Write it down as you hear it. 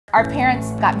Our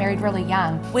parents got married really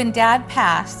young. When Dad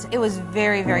passed, it was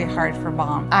very, very hard for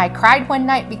Mom. I cried one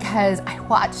night because I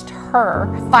watched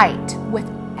her fight with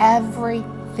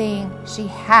everything she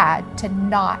had to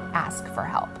not ask for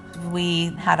help. We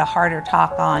had a harder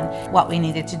talk on what we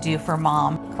needed to do for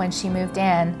Mom. When she moved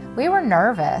in, we were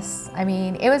nervous. I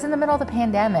mean, it was in the middle of the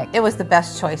pandemic. It was the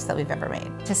best choice that we've ever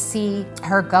made. To see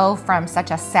her go from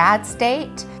such a sad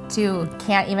state to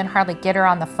can't even hardly get her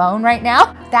on the phone right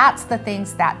now, that's the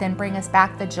things that then bring us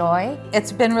back the joy.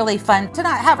 It's been really fun to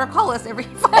not have her call us every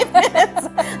 5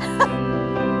 minutes.